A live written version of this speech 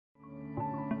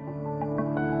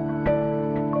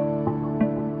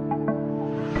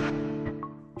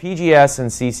PGS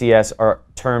and CCS are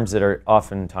terms that are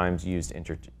oftentimes used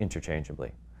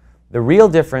interchangeably. The real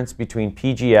difference between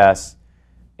PGS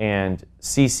and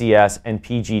CCS and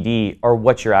PGD are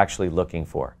what you're actually looking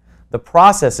for. The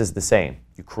process is the same.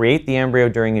 You create the embryo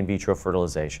during in vitro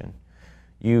fertilization.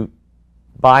 You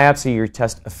biopsy, you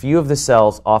test a few of the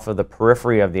cells off of the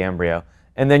periphery of the embryo,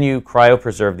 and then you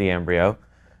cryopreserve the embryo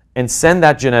and send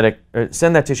that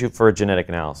tissue for a genetic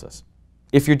analysis.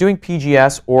 If you're doing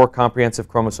PGS or comprehensive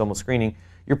chromosomal screening,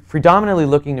 you're predominantly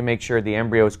looking to make sure the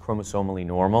embryo is chromosomally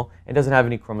normal and doesn't have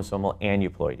any chromosomal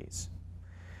aneuploidies.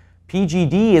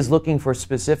 PGD is looking for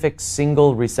specific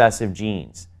single recessive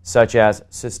genes, such as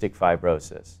cystic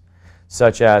fibrosis,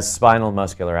 such as spinal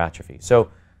muscular atrophy.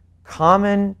 So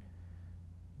common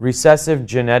recessive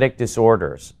genetic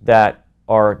disorders that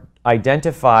are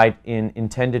identified in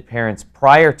intended parents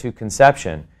prior to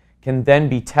conception can then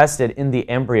be tested in the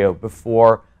embryo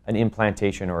before an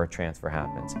implantation or a transfer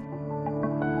happens.